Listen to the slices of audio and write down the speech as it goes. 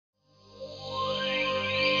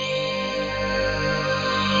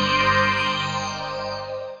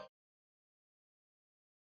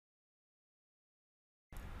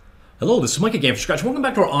Hello, this is Mike at GameFromScratch. Welcome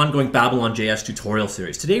back to our ongoing Babylon JS tutorial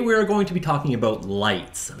series. Today we are going to be talking about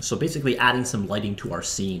lights, so basically adding some lighting to our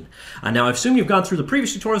scene. Now I assume you've gone through the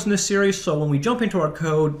previous tutorials in this series, so when we jump into our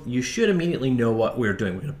code, you should immediately know what we're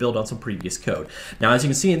doing. We're going to build on some previous code. Now as you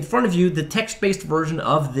can see in front of you, the text-based version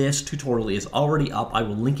of this tutorial is already up. I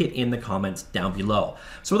will link it in the comments down below.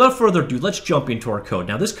 So without further ado, let's jump into our code.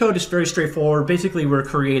 Now this code is very straightforward. Basically we're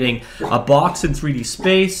creating a box in 3D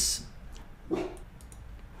space,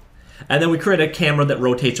 and then we create a camera that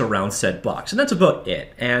rotates around said box. And that's about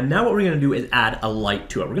it. And now what we're going to do is add a light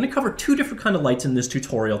to it. We're going to cover two different kinds of lights in this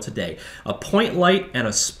tutorial today. A point light and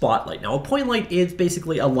a spotlight. Now a point light is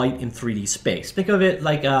basically a light in 3D space. Think of it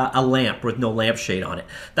like a lamp with no lampshade on it.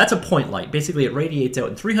 That's a point light. Basically it radiates out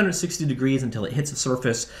in 360 degrees until it hits the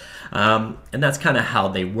surface. And that's kind of how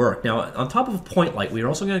they work. Now on top of a point light, we're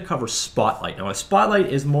also going to cover spotlight. Now a spotlight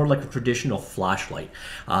is more like a traditional flashlight.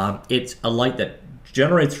 It's a light that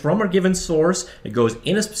generates from a given source. It goes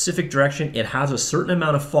in a specific direction. It has a certain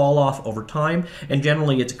amount of fall off over time, and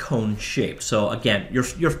generally it's cone shaped. So again, your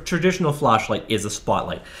traditional flashlight is a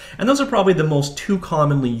spotlight, and those are probably the most two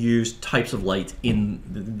commonly used types of lights in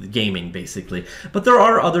the gaming, basically. But there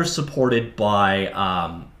are others supported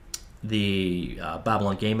by the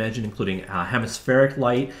Babylon game engine, including hemispheric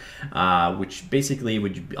light, which basically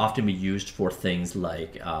would often be used for things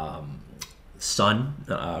like sun,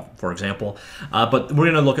 for example, but we're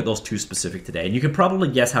going to look at those two specific today. And you can probably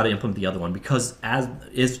guess how to implement the other one because, as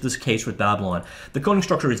is this case with Babylon, the coding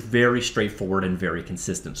structure is very straightforward and very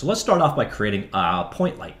consistent. So let's start off by creating a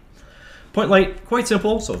point light. Point light, quite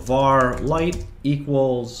simple. So var light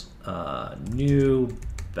equals new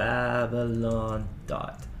Babylon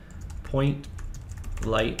dot point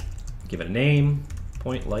light. Give it a name.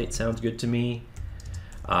 Point light sounds good to me.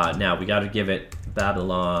 Now we got to give it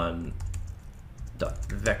Babylon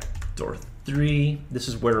vector 3. This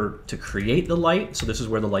is where to create the light. So this is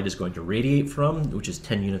where the light is going to radiate from, which is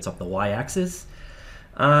 10 units up the y-axis.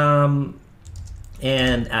 And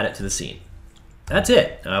add it to the scene. That's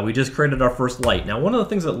it. We just created our first light. Now one of the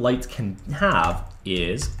things that lights can have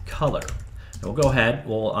is color. And we'll go ahead,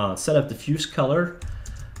 we'll set up diffuse color,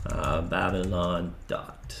 Babylon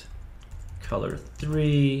dot color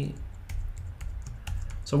 3.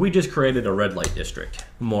 So we just created a red light district,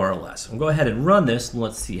 more or less. We'll go ahead and run this, and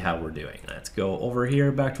let's see how we're doing. Let's go over here,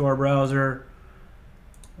 back to our browser,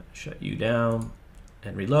 shut you down,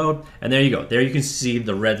 and reload. And there you go. There you can see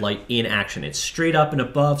the red light in action. It's straight up and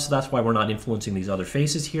above, so that's why we're not influencing these other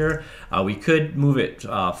faces here. We could move it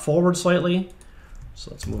forward slightly.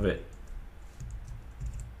 So let's move it.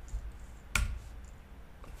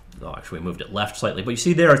 Oh, actually, we moved it left slightly. But you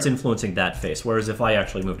see there, it's influencing that face. Whereas if I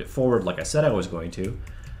actually moved it forward, like I said I was going to,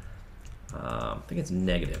 I think it's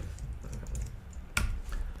negative.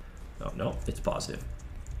 Oh, no, it's positive.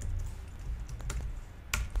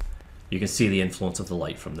 You can see the influence of the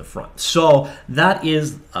light from the front. So that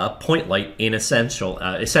is a point light in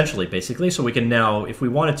essentially, basically. So we can now, if we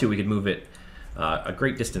wanted to, we could move it a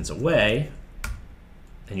great distance away,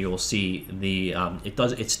 and you will see the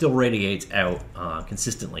it still radiates out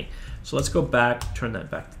consistently. So let's go back, turn that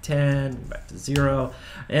back to 10, back to 0,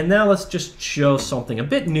 and now let's just show something a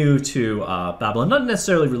bit new to Babylon, not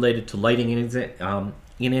necessarily related to lighting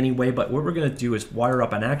in any way, but what we're going to do is wire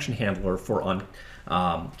up an action handler for on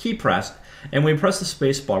key press, and when we press the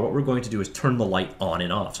space bar, what we're going to do is turn the light on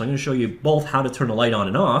and off. So I'm going to show you both how to turn the light on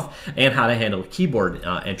and off and how to handle keyboard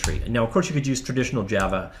entry. Now, of course, you could use traditional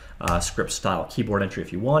Java script style keyboard entry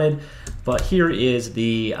if you wanted, but here is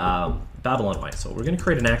the Babylon way. So we're going to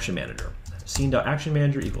create an action manager.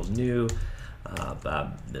 Scene.actionManager equals new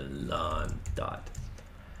Babylon dot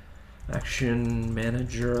action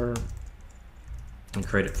manager, and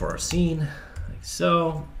create it for our scene, like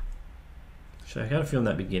so. I got a feeling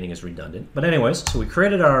that beginning is redundant. But anyways, so we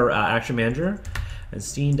created our action manager, and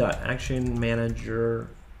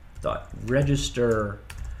scene.actionManager.register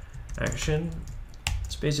action.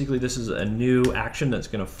 So basically this is a new action that's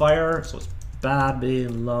going to fire. So it's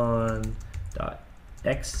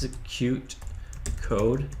Babylon.execute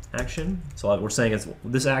code action. So what we're saying is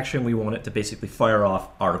this action, we want it to basically fire off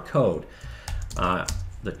our code.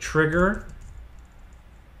 The trigger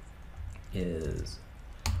is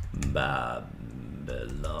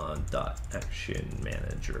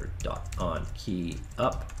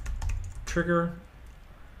Babylon.actionManager.onKeyUp trigger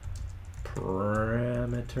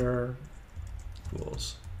parameter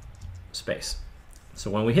equals space.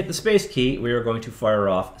 So when we hit the space key, we are going to fire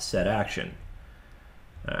off said action.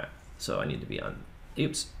 All right, so I need to be on,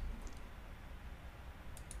 oops.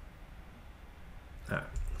 All right,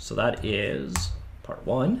 so that is part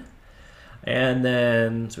one. And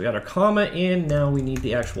then, so we got our comma in. Now we need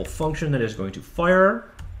the actual function that is going to fire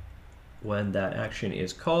when that action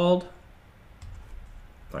is called.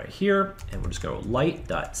 Right here, and we're just going to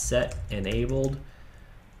light.set enabled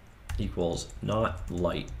equals not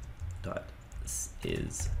light.is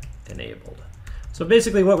enabled. So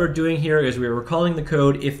basically what we're doing here is we're recalling the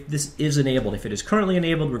code if this is enabled. If it is currently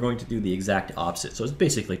enabled, we're going to do the exact opposite. So it's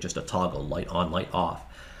basically just a toggle, light on, light off.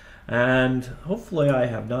 And hopefully I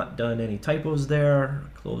have not done any typos there.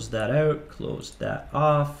 Close that out, close that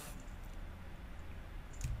off.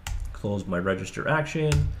 Close my register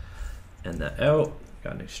action, and that out.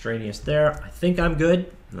 Got an extraneous there. I think I'm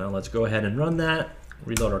good. Now let's go ahead and run that.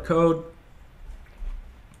 Reload our code.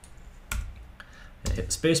 And hit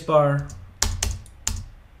the spacebar.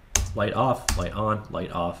 Light off, light on,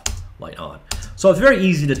 light off, light on. So it's very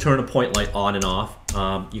easy to turn a point light on and off.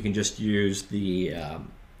 You can just use the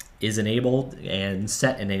is enabled and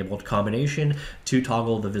set enabled combination to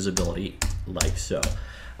toggle the visibility like so.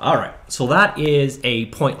 All right, so that is a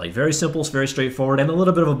point light. Very simple, it's very straightforward, and a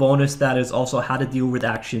little bit of a bonus, that is also how to deal with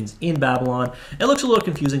actions in Babylon. It looks a little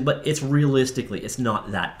confusing, but it's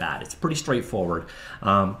not that bad. It's pretty straightforward.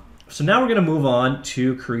 So now we're gonna move on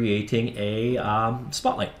to creating a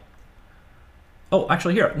spotlight. Oh,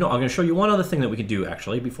 actually here, no, I'm gonna show you one other thing that we can do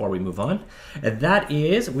actually before we move on. And that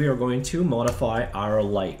is we are going to modify our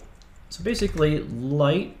light. So basically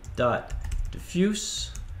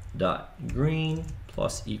light.diffuse.green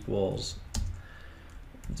plus equals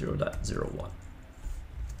 0.01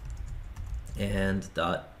 and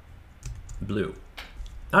dot blue.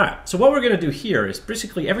 All right, so what we're going to do here is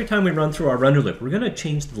basically every time we run through our render loop, we're going to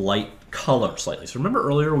change the light color slightly. So remember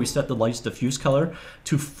earlier we set the light's diffuse color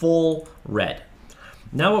to full red.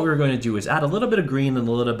 Now what we're going to do is add a little bit of green and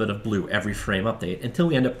a little bit of blue every frame update until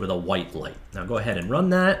we end up with a white light. Now go ahead and run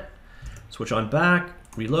that, switch on back,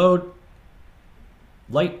 reload.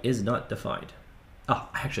 Light is not defined. Oh,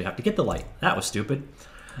 I actually have to get the light. That was stupid.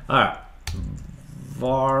 All right,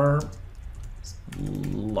 var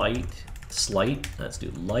light slight. Let's do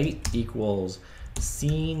light equals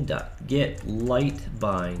scene.get light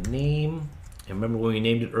by name. And remember when we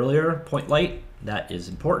named it earlier, point light. That is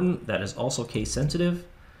important. That is also case sensitive.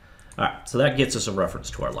 All right, so that gets us a reference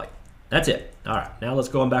to our light. That's it. All right, now let's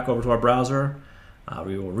go on back over to our browser.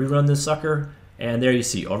 We will rerun this sucker. And there you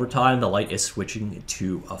see, over time, the light is switching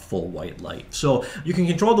to a full white light. So you can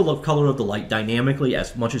control the color of the light dynamically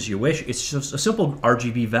as much as you wish. It's just a simple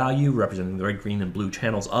RGB value representing the red, green, and blue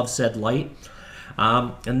channels of said light.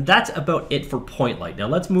 And that's about it for point light. Now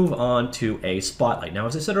let's move on to a spotlight. Now,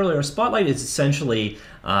 as I said earlier, a spotlight is essentially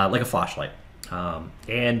like a flashlight.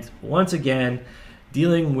 And once again,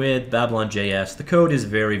 dealing with BabylonJS, the code is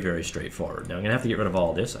very, very straightforward. Now I'm gonna have to get rid of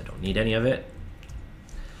all this. I don't need any of it.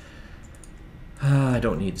 I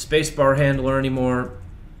don't need the spacebar handler anymore.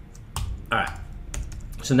 All right,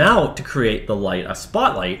 so now to create the light, a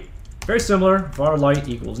spotlight, very similar, var light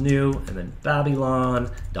equals new, and then Babylon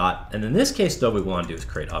dot, and in this case though, what we want to do is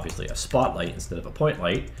create obviously a spotlight instead of a point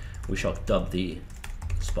light. We shall dub the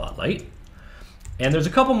spotlight. And there's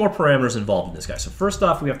a couple more parameters involved in this guy. So first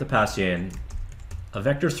off, we have to pass in a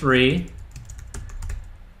vector3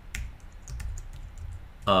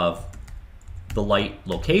 of the light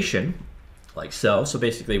location, like so. So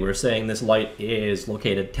basically we're saying this light is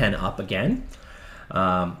located 10 up again.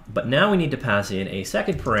 But now we need to pass in a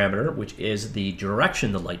second parameter, which is the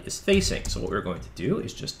direction the light is facing. So what we're going to do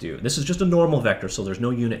is this is just a normal vector, so there's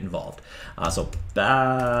no unit involved. So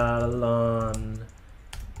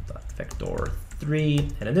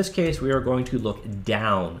Babylon.vector3, and in this case, we are going to look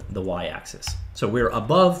down the y-axis. So we're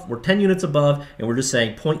 10 units above, and we're just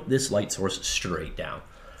saying point this light source straight down.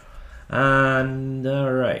 And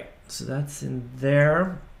all right. So that's in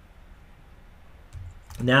there.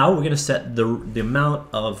 Now we're going to set the amount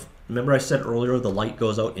of, remember I said earlier the light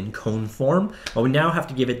goes out in cone form? Well, we now have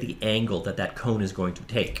to give it the angle that cone is going to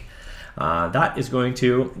take. That is going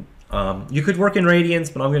to, you could work in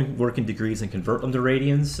radians, but I'm going to work in degrees and convert them to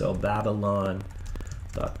radians. So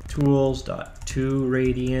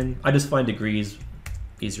Babylon.tools.2radian. I just find degrees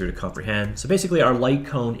easier to comprehend. So basically our light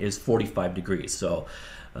cone is 45 degrees. So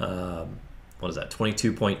what is that,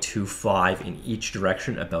 22.25 in each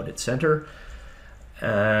direction about its center.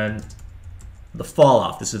 And the fall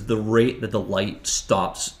off, this is the rate that the light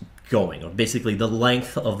stops going, or basically the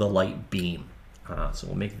length of the light beam. So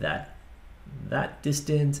we'll make that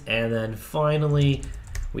distance, and then finally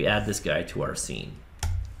we add this guy to our scene,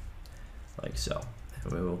 like so.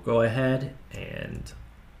 And we will go ahead and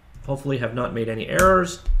hopefully have not made any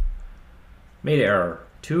errors. Made error,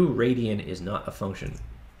 2 radian is not a function.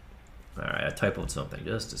 All right, I typoed something,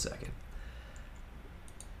 just a second.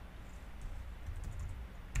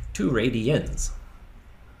 2 radians,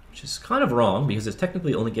 which is kind of wrong because it's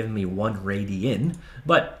technically only giving me 1 radian,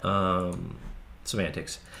 but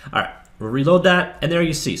semantics. All right, we'll reload that, and there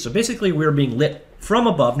you see. So basically we're being lit from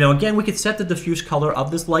above. Now again, we could set the diffuse color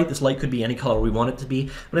of this light. This light could be any color we want it to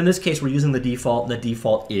be, but in this case we're using the default, and the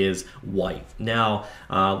default is white. Now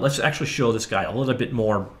let's actually show this guy a little bit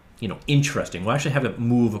more interesting. We'll actually have it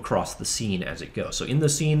move across the scene as it goes. So in the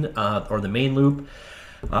scene, or the main loop,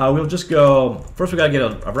 we'll just go, first we gotta get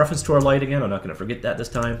a reference to our light again. I'm not gonna forget that this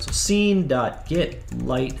time. So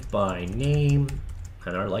scene.getLightByName,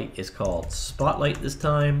 and our light is called Spotlight this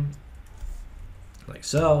time, like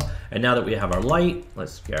so. And now that we have our light,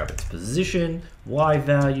 let's grab its position, Y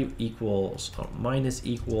value equals, minus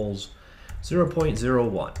equals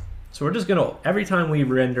 0.01. So we're just gonna, every time we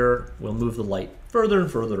render, we'll move the light further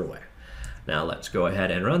and further away. Now let's go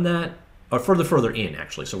ahead and run that, or further in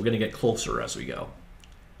actually. So we're gonna get closer as we go.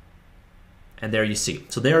 And there you see.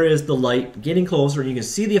 So there is the light getting closer, and you can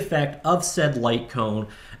see the effect of said light cone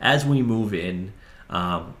as we move in.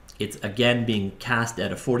 It's again being cast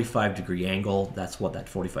at a 45-degree angle. That's what that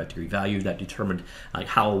 45-degree value that determined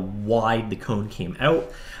how wide the cone came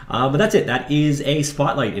out. But that's it. That is a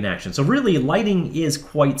spotlight in action. So really, lighting is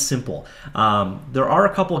quite simple. There are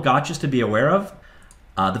a couple of gotchas to be aware of.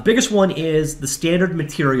 The biggest one is the standard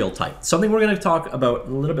material type, something we're going to talk about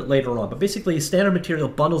a little bit later on. But basically, standard material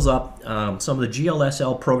bundles up some of the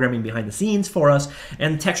GLSL programming behind the scenes for us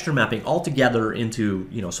and texture mapping all together into,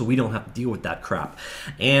 so we don't have to deal with that crap.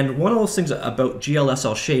 And one of those things about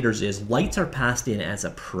GLSL shaders is lights are passed in as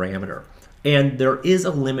a parameter. And there is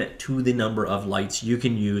a limit to the number of lights you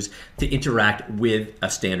can use to interact with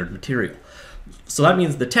a standard material. So that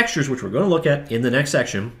means the textures, which we're going to look at in the next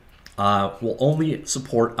section, will only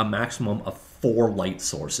support a maximum of 4 light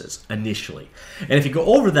sources initially. And if you go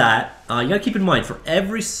over that, you gotta keep in mind, for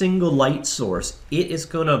every single light source, it is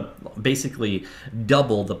gonna basically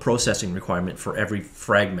double the processing requirement for every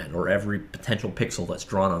fragment or every potential pixel that's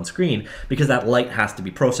drawn on screen, because that light has to be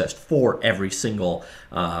processed for every single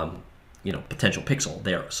potential pixel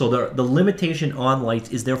there. So the limitation on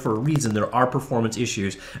lights is there for a reason. There are performance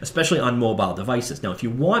issues, especially on mobile devices. Now, if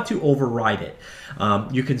you want to override it,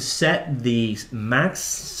 you can set the max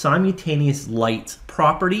simultaneous light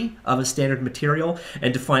property of a standard material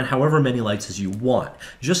and define however many lights as you want.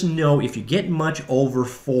 Just know if you get much over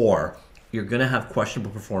 4, you're going to have questionable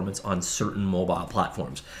performance on certain mobile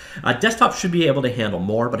platforms. Desktop should be able to handle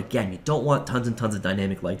more, but again, you don't want tons and tons of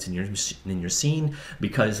dynamic lights in your scene,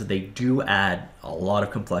 because they do add a lot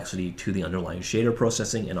of complexity to the underlying shader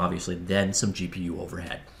processing, and obviously then some GPU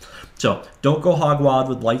overhead. So don't go hog wild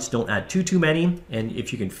with lights. Don't add too many. And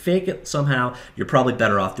if you can fake it somehow, you're probably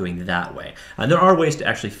better off doing it that way. And there are ways to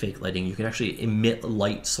actually fake lighting. You can actually emit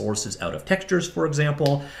light sources out of textures, for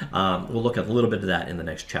example. We'll look at a little bit of that in the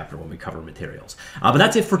next chapter when we cover materials. But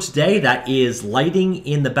that's it for today. That is lighting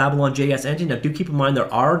in the Babylon JS engine. Now do keep in mind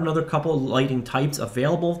there are another couple of lighting types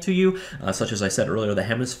available to you, such as I said earlier, the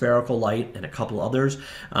hemispherical light and a couple others.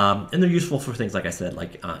 And they're useful for things, like I said,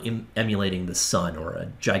 like emulating the sun or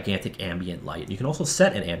a gigantic ambient light. You can also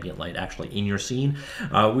set an ambient light actually in your scene,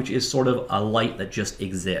 which is sort of a light that just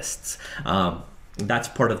exists. That's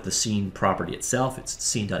part of the scene property itself. It's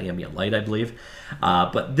scene.ambient light, I believe.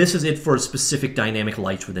 But this is it for specific dynamic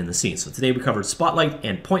lights within the scene. So today we covered spotlight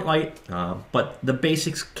and point light, but the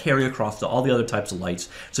basics carry across to all the other types of lights.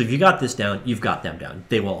 So if you got this down, you've got them down.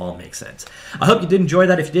 They will all make sense. I hope you did enjoy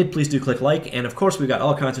that. If you did, please do click like. And of course, we've got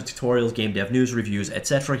all kinds of tutorials, game dev news, reviews,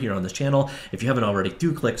 etc. here on this channel. If you haven't already,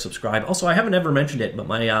 do click subscribe. Also, I haven't ever mentioned it, but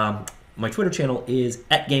my Twitter channel is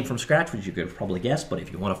 @GameFromScratch, which you could probably guess, but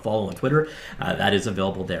if you want to follow on Twitter, that is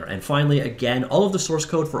available there. And finally, again, all of the source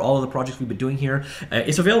code for all of the projects we've been doing here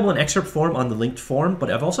is available in excerpt form on the linked form,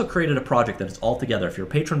 but I've also created a project that is all together. If you're a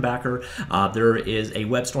patron backer, there is a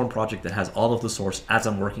WebStorm project that has all of the source as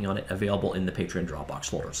I'm working on it available in the Patreon Dropbox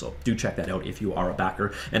folder. So do check that out if you are a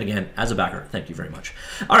backer. And again, as a backer, thank you very much.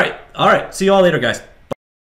 All right. See you all later, guys.